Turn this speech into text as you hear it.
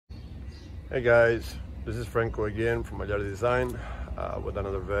Hey guys, this is Franco again from GAGLIARDI Design with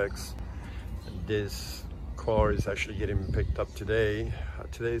another Vex. This car is actually getting picked up today.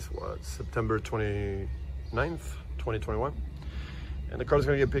 Today's what, September 29th, 2021. And the car is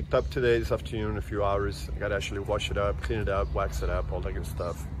going to get picked up today, this afternoon, in a few hours. I got to actually wash it up, clean it up, wax it up, all that good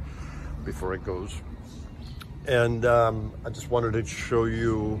stuff before it goes. And I just wanted to show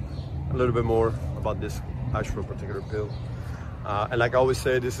you a little bit more about this actual particular build. And like I always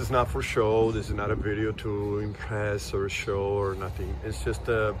say, this is not for show. This is not a video to impress or show or nothing. It's just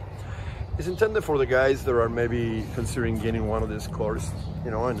it's intended for the guys that are maybe considering getting one of these cars,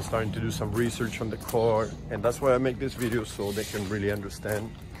 you know, and starting to do some research on the car. And that's why I make this video, so they can really understand,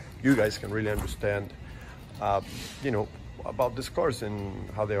 you guys can really understand, you know, about these cars and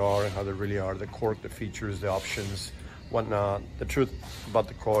how they are and how they really are, the cork, the features, the options, whatnot, the truth about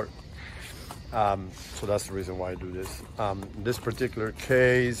the car. So that's the reason why I do this. This particular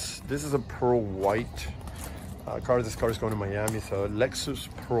case, this is a pearl white car. This car is going to Miami. So Lexus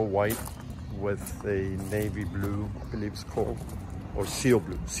pearl white with a navy blue, I believe it's called, or seal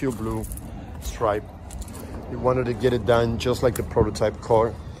blue stripe. He wanted to get it done just like the prototype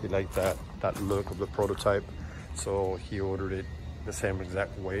car. He liked that look of the prototype. So he ordered it the same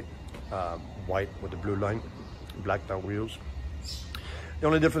exact way, white with the blue line, blacked out wheels. The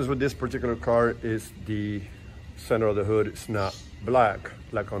only difference with this particular car is the center of the hood is not black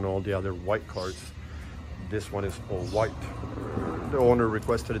like on all the other white cars. This one is all white. The owner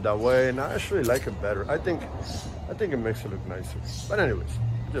requested it that way, and I actually like it better. I think it makes it look nicer. But anyways,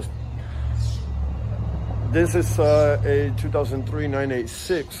 this is a 2003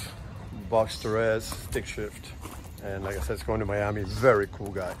 986 Boxster S stick shift, and like I said, it's going to Miami. Very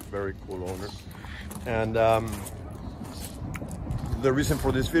cool guy, very cool owner. And the reason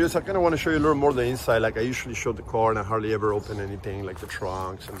for this video is I kind of want to show you a little more of the inside. Like I usually show the car and I hardly ever open anything, like the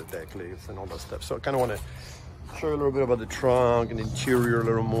trunks and the deck lifts and all that stuff. So I kind of want to show you a little bit about the trunk and the interior a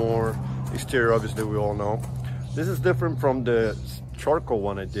little more. Exterior, obviously, we all know. This is different from the charcoal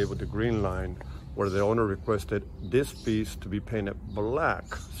one I did with the green line, where the owner requested this piece to be painted black.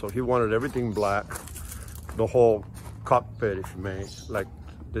 So he wanted everything black, the whole cockpit, if you may, like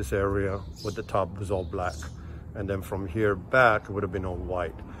this area with the top was all black. And then from here back, it would have been all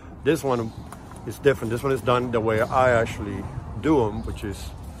white. This one is different. This one is done the way I actually do them, which is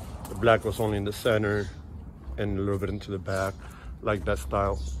the black was only in the center and a little bit into the back. Like that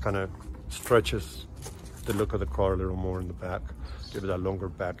style kind of stretches the look of the car a little more in the back, give it that longer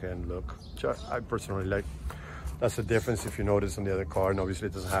back end look, which I personally like. That's the difference if you notice on the other car, and obviously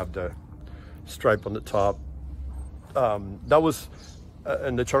it doesn't have the stripe on the top. That was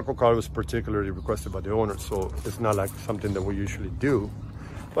and the charcoal car was particularly requested by the owner, so it's not like something that we usually do,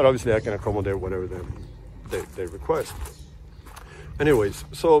 but obviously I can accommodate whatever they request. Anyways,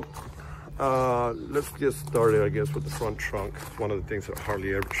 so let's get started, I guess, with the front trunk. It's one of the things that I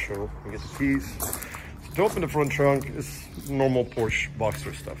hardly ever show. I get the keys. So to open the front trunk, it's normal Porsche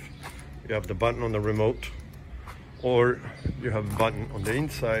Boxster stuff. You have the button on the remote, or you have a button on the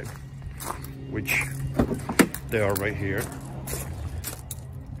inside, which they are right here.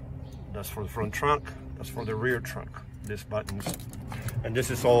 That's for the front trunk, that's for the rear trunk, these buttons. And this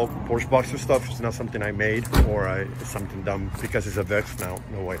is all Porsche Boxster stuff. It's not something I made, or it's something done because it's a Vex now.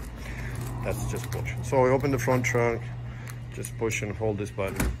 No way, that's just Porsche. So I open the front trunk, just push and hold this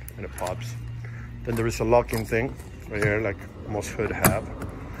button and it pops. Then there is a locking thing right here, like most hood have.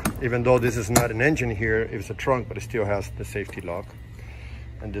 Even though this is not an engine here, it's a trunk, but it still has the safety lock.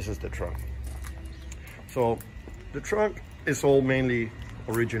 And this is the trunk. So the trunk is all mainly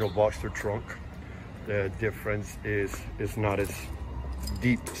original Boxster trunk. The difference is it's not as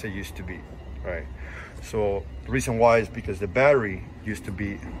deep as it used to be, right? So the reason why is because the battery used to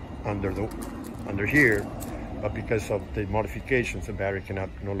be under here, but because of the modifications, the battery cannot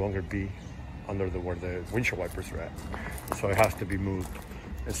no longer be under where the windshield wipers are at. So it has to be moved,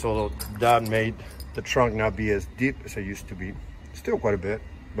 and so that made the trunk not be as deep as it used to be. Still quite a bit,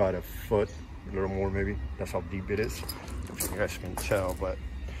 about a foot, a little more maybe. That's how deep it is, if you guys can tell. But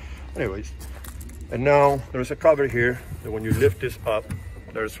anyways, and now there's a cover here that when you lift this up,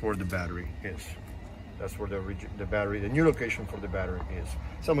 there's where the battery is. That's where the battery, the new location for the battery is.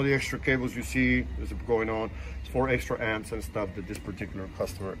 Some of the extra cables you see is going on, it's for extra amps and stuff that this particular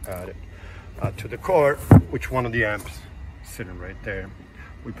customer added to the car, which one of the amps sitting right there.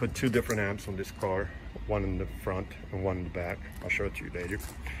 We put two different amps on this car, one in the front and one in the back. I'll show it to you later.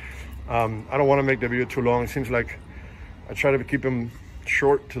 I don't want to make the video too long. It seems like I try to keep them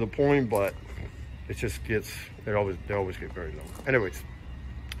short to the point, but it just gets, they always get very long. Anyways,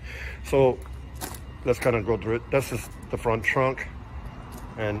 so let's kind of go through it. This is the front trunk.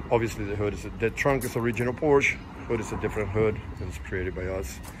 And obviously the hood is, the trunk is original Porsche, hood is a different hood. It was created by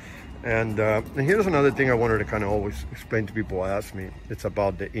us. And here's another thing I wanted to kind of always explain to people who ask me. It's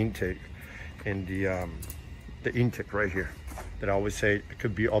about the intake and the intake right here, that I always say it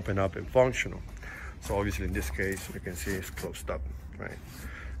could be open up and functional. So obviously in this case, you can see it's closed up, right?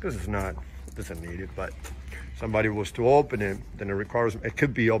 Because it's not, it doesn't need it, but somebody was to open it, then it requires, it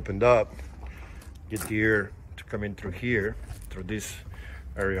could be opened up, get the air to come in through here, through this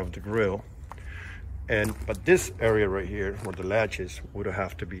area of the grill. But this area right here, where the latch is, would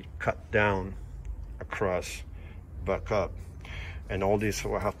have to be cut down across, back up. And all this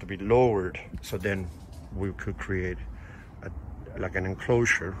will have to be lowered, so then we could create like an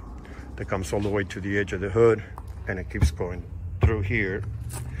enclosure that comes all the way to the edge of the hood, and it keeps going through here.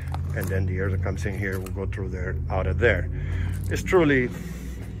 And then the air that comes in here will go through there, out of there. It's truly,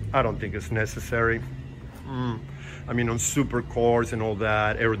 I don't think it's necessary. I mean, on super cars and all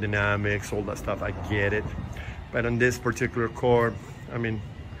that, aerodynamics, all that stuff, I get it. But on this particular car, I mean,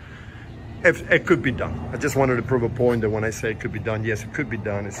 it could be done. I just wanted to prove a point that when I say it could be done, yes, it could be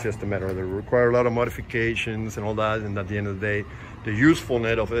done. It's just a matter of it require a lot of modifications and all that. And at the end of the day, the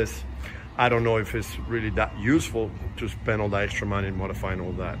usefulness of this, I don't know if it's really that useful to spend all that extra money modifying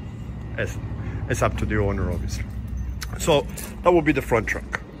all that. It's up to the owner, obviously. So that will be the front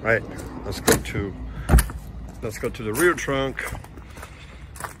trunk, right? Let's go to the rear trunk.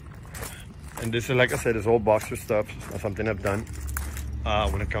 And this is, like I said, it's all Boxster stuff. It's not something I've done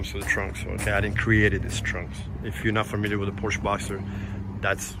when it comes to the trunks. So, okay, I didn't create these trunks. If you're not familiar with the Porsche Boxster,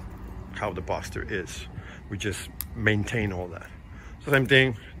 that's how the Boxster is. We just maintain all that. So same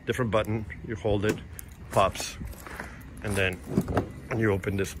thing, different button. You hold it, pops, and then when you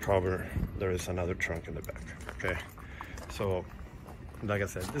open this cover, there is another trunk in the back. Okay, so like I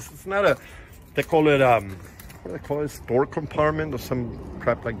said, this is not a, they call it what do they call it, store compartment or some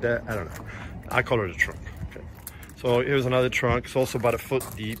crap like that. I don't know. I call it a trunk. Okay. So here's another trunk. It's also about 1 foot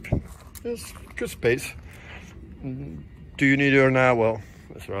deep. It's good space. Do you need it or not? Well,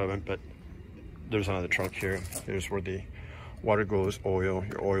 that's relevant, but there's another trunk here. Here's where the water goes, oil,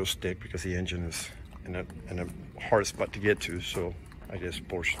 your oil stick, because the engine is in a hard spot to get to. So I guess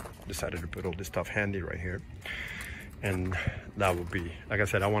Porsche decided to put all this stuff handy right here. And that would be, like I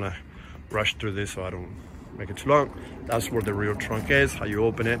said, I want to rush through this so I don't make it too long. That's where the rear trunk is, how you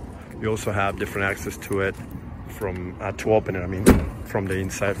open it. You also have different access to it from to open it, I mean, from the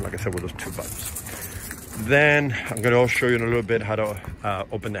inside, like I said, with those 2 buttons. Then I'm going to show you in a little bit how to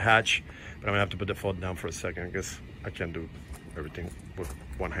open the hatch, but I'm going to have to put the phone down for a second because I can't do everything with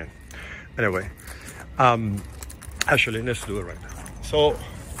one hand. Anyway, actually, let's do it right now. So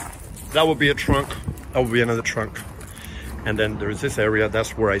that would be a trunk, that would be another trunk. And then there's this area,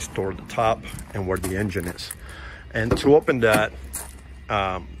 that's where I store the top and where the engine is. And to open that,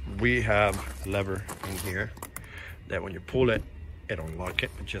 we have a lever in here that when you pull it, it'll unlock it.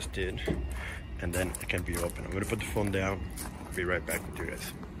 It just did. And then it can be open. I'm gonna put the phone down. I'll be right back with you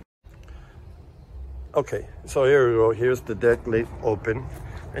guys. Okay, so here we go. Here's the deck lid open.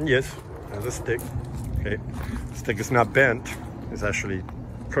 And yes, there's a stick. Okay, the stick is not bent. It's actually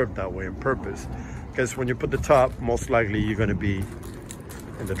curved that way on purpose. Because when you put the top, most likely you're going to be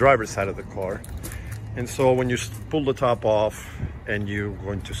in the driver's side of the car. And so when you pull the top off and you're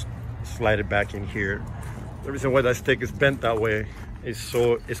going to slide it back in here, the reason why that stick is bent that way is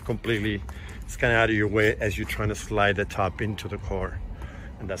so it's kind of out of your way as you're trying to slide the top into the car.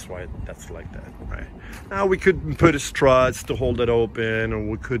 And that's why that's like that, right? Now we could put struts to hold it open, or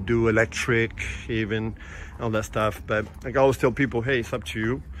we could do electric even, all that stuff. But like I always tell people, hey, it's up to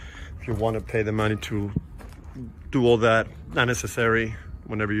you. If you want to pay the money to do all that, not necessary.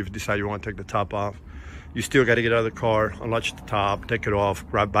 Whenever you decide you want to take the top off, you still got to get out of the car, unlatch the top, take it off,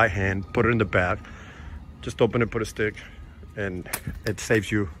 grab by hand, put it in the back, just open it, put a stick, and it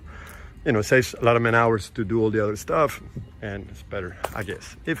saves you, you know, saves a lot of man hours to do all the other stuff, and it's better, I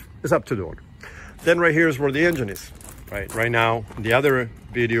guess. If it's up to the owner. Then right here is where the engine is. Right now, the other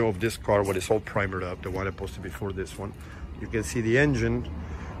video of this car, what is all primered up, the one I posted before this one, you can see the engine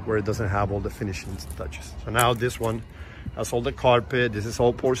where it doesn't have all the finishing touches. So now this one has all the carpet. This is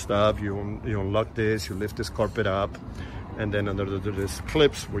all Porsche stuff. You unlock this, you lift this carpet up, and then under there's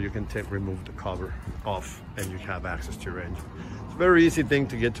clips where you can remove the cover off, and you have access to your engine. It's a very easy thing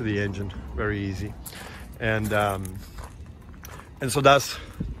to get to the engine, very easy. And so that's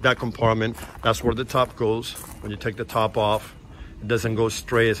that compartment. That's where the top goes. When you take the top off, it doesn't go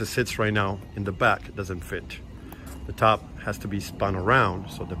straight as it sits right now in the back. It doesn't fit. The top has to be spun around,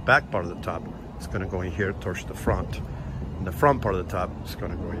 so the back part of the top is going to go in here towards the front, and the front part of the top is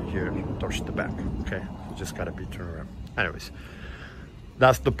going to go in here towards the back. Okay, so just got to be turned around. Anyways,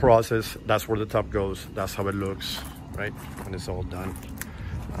 that's the process. That's where the top goes. That's how it looks, right, when it's all done.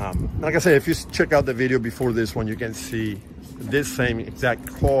 Like I said, if you check out the video before this one, you can see this same exact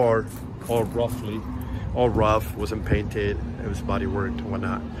car, all rough, wasn't painted, it was body worked and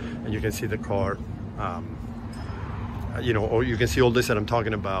whatnot, and you can see the car, you know, or you can see all this that I'm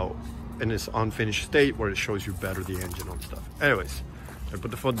talking about in its unfinished state, where it shows you better the engine and stuff. Anyways, I put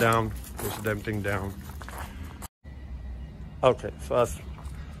the foot down, close the damn thing down. Okay, so that's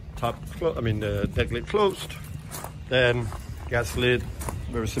the deck lid closed. Then gas lid,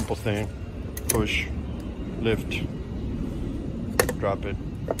 very simple thing. Push, lift, drop it,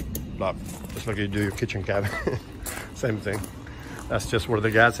 lock. Just like you do your kitchen cabinet. Same thing. That's just where the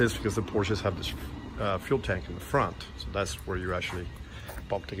gas is, because the Porsches have this fuel tank in the front. So that's where you actually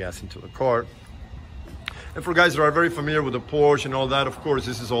pump the gas into the car. And for guys that are very familiar with the Porsche and all that, of course,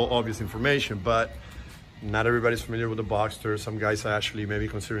 this is all obvious information, but not everybody's familiar with the Boxster. Some guys are actually maybe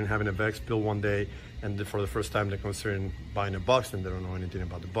considering having a Vex build one day, and for the first time they're considering buying a Boxster, and they don't know anything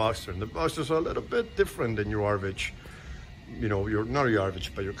about the Boxster. And the Boxsters are a little bit different than your average, you know, not your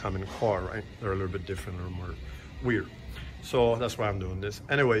average, but your common car, right? They're a little bit different, a little more weird. So that's why I'm doing this.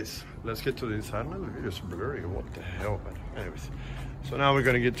 Anyways, let's get to the inside. Now the video's blurry, what the hell, but anyways. So now we're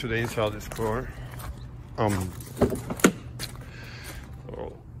gonna get to the inside of this car.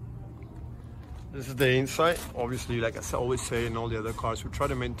 This is the inside. Obviously, like I always say in all the other cars, we try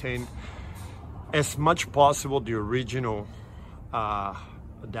to maintain as much possible the original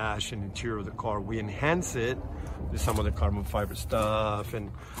dash and interior of the car. We enhance it with some of the carbon fiber stuff,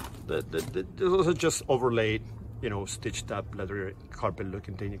 and those are just overlaid, you know, stitched up leather carpet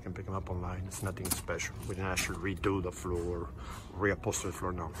looking thing. You can pick them up online. It's nothing special. We didn't actually redo the floor, reupholster the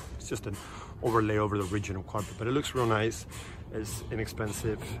floor, no. It's just an overlay over the original carpet, but it looks real nice. It's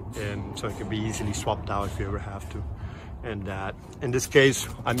inexpensive, and so it can be easily swapped out if you ever have to. And that, in this case,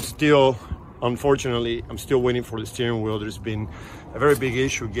 unfortunately, I'm still waiting for the steering wheel. There's been a very big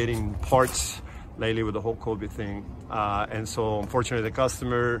issue getting parts lately with the whole COVID thing. And so unfortunately the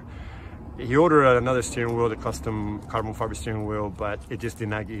customer, he ordered another steering wheel, the custom carbon fiber steering wheel, but it just did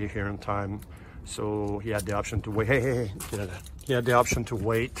not get here in time. So he had the option to wait. Hey, he had the option to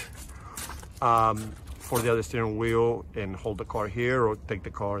wait for the other steering wheel and hold the car here, or take the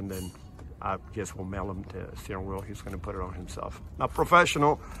car and then I guess we'll mail him the steering wheel. He's gonna put it on himself. Not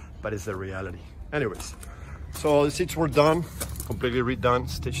professional, but it's the reality. Anyways, so the seats were done, completely redone,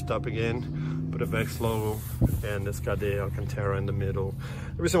 stitched up again, put a Vex logo, and it's got the Alcantara in the middle.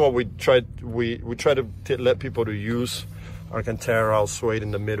 The reason why we try to let people to use Alcantara all suede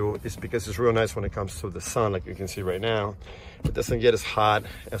in the middle is because it's real nice when it comes to the sun, like you can see right now. It doesn't get as hot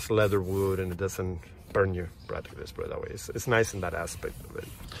as leather wood, and it doesn't burn you, practically, let's put it that way. It's nice in that aspect of it.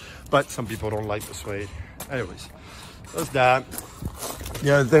 But some people don't like the suede. Anyways, that's that.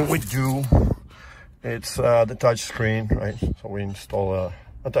 The other thing we do, it's the touch screen, right? So we install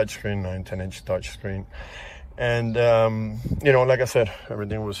a touch screen, 9-10-inch touch screen. And, you know, like I said,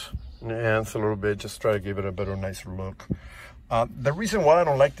 everything was enhanced a little bit, just try to give it a better, nicer look. The reason why I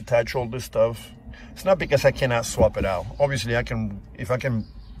don't like to touch all this stuff, it's not because I cannot swap it out. Obviously, if I can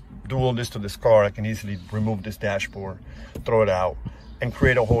do all this to this car, I can easily remove this dashboard, throw it out, and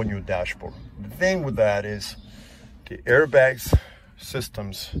create a whole new dashboard. The thing with that is the airbags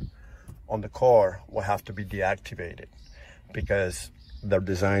systems on the car will have to be deactivated, because they're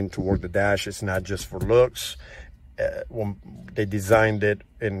designed to work the dash. It's not just for looks. When they designed it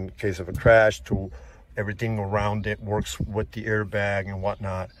in case of a crash to everything around it works with the airbag and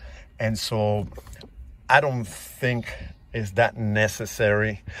whatnot. And so I don't think is that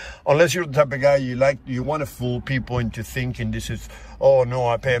necessary, unless you're the type of guy you want to fool people into thinking this is, oh no,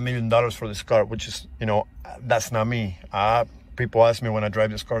 I pay $1 million for this car, which is, you know, that's not me. People ask me when I drive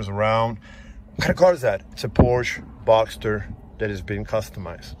these cars around, what kind of car is that? It's a Porsche Boxster that has been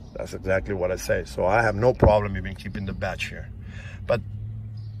customized. That's exactly what I say. So I have no problem even keeping the badge here, but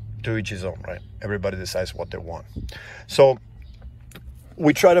to each his own, right? Everybody decides what they want. So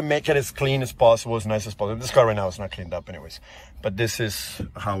we try to make it as clean as possible, as nice as possible. This car right now is not cleaned up anyways, but this is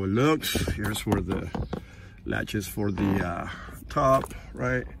how it looks. Here's where the latch is for the top,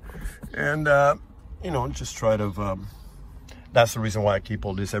 right? And you know, just try to that's the reason why I keep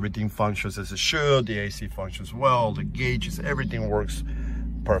all this. Everything functions as it should. The AC functions well, the gauges, everything works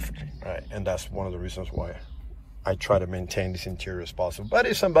perfectly, right? And that's one of the reasons why I try to maintain this interior as possible. But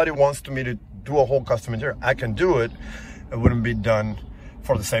if somebody wants me to do a whole custom interior, I can do it. It wouldn't be done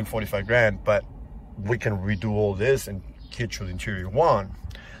for the same 45 grand, but we can redo all this and get you the interior you want.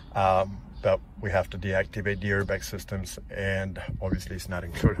 But we have to deactivate the airbag systems, and obviously it's not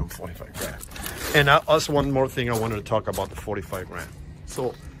included in 45 grand. And also one more thing I wanted to talk about the 45 grand.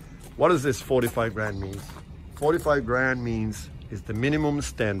 So what does this 45 grand mean? 45 grand means is the minimum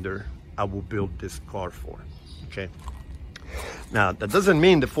standard I will build this car for, okay? Now, that doesn't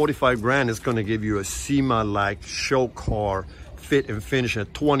mean the 45 grand is gonna give you a SEMA-like show car, fit and finish, a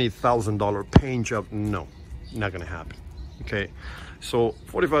 $20,000 paint job. No, not gonna happen, okay? So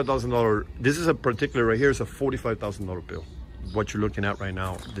 $45,000, this is a particular, right here is a $45,000 bill. What you're looking at right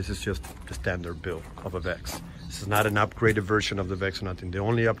now, this is just the standard bill of a Vex. This is not an upgraded version of the Vex or nothing. The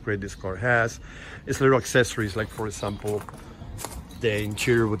only upgrade this car has is little accessories, like for example, the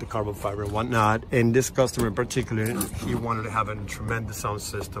interior with the carbon fiber and whatnot. And this customer in particular, he wanted to have a tremendous sound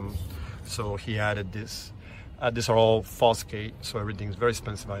system. So he added this. These are all Fosgate, so everything's very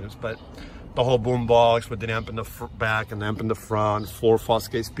expensive items, but the whole boom box with the amp in the back and amp in the front, 4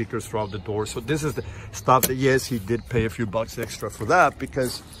 Fosgate speakers throughout the door. So this is the stuff that, yes, he did pay a few bucks extra for that,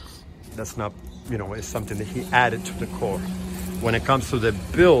 because that's not, you know, it's something that he added to the car. When it comes to the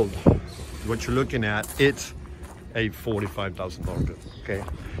build, what you're looking at, it's a $45,000 bill, okay?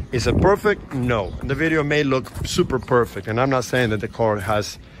 Is it perfect? No. And the video may look super perfect, and I'm not saying that the car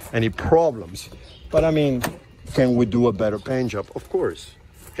has any problems, but I mean, can we do a better paint job? Of course.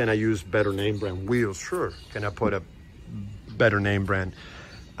 Can I use better name brand wheels? Sure. Can I put a better name brand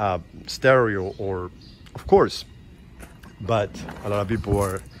stereo? Or, of course. But a lot of people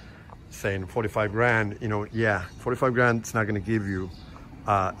are saying 45 grand, you know, yeah, 45 grand is not going to give you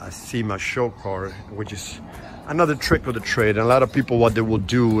a SEMA show car, which is another trick of the trade. And a lot of people, what they will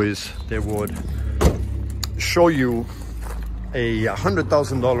do is they would show you a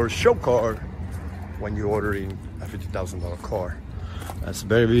 $100,000 show car when you're ordering a $50,000 car. That's a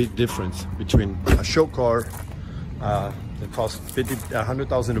very big difference between a show car that costs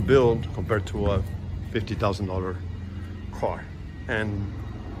 $100,000 to build compared to a $50,000 car. And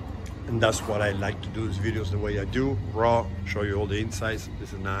that's what I like to do these videos the way I do, raw, show you all the insights.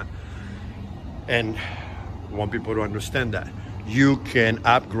 This is not, and I want people to understand that you can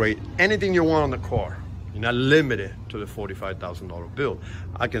upgrade anything you want on the car. You're not limited to the $45,000 bill.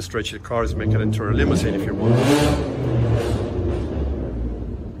 I can stretch the cars, make it into a limousine if you want.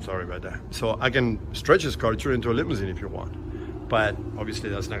 Sorry about that. So I can stretch this car, turn it into a limousine if you want. But obviously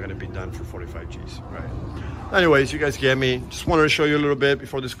that's not gonna be done for 45 G's, right? Anyways, you guys get me. Just wanted to show you a little bit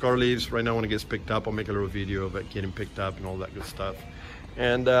before this car leaves. Right now when it gets picked up, I'll make a little video of it getting picked up and all that good stuff.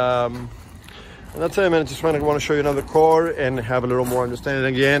 And that's it, man. Just want to show you another car and have a little more understanding.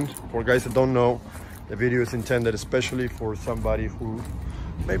 Again, for guys that don't know, the video is intended especially for somebody who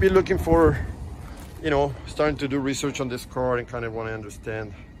may be looking for, you know, starting to do research on this car and kind of want to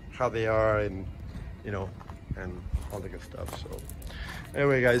understand how they are and, you know, and all the good stuff. So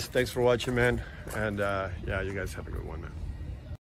anyway, guys, thanks for watching, man. And yeah, you guys have a good one, man.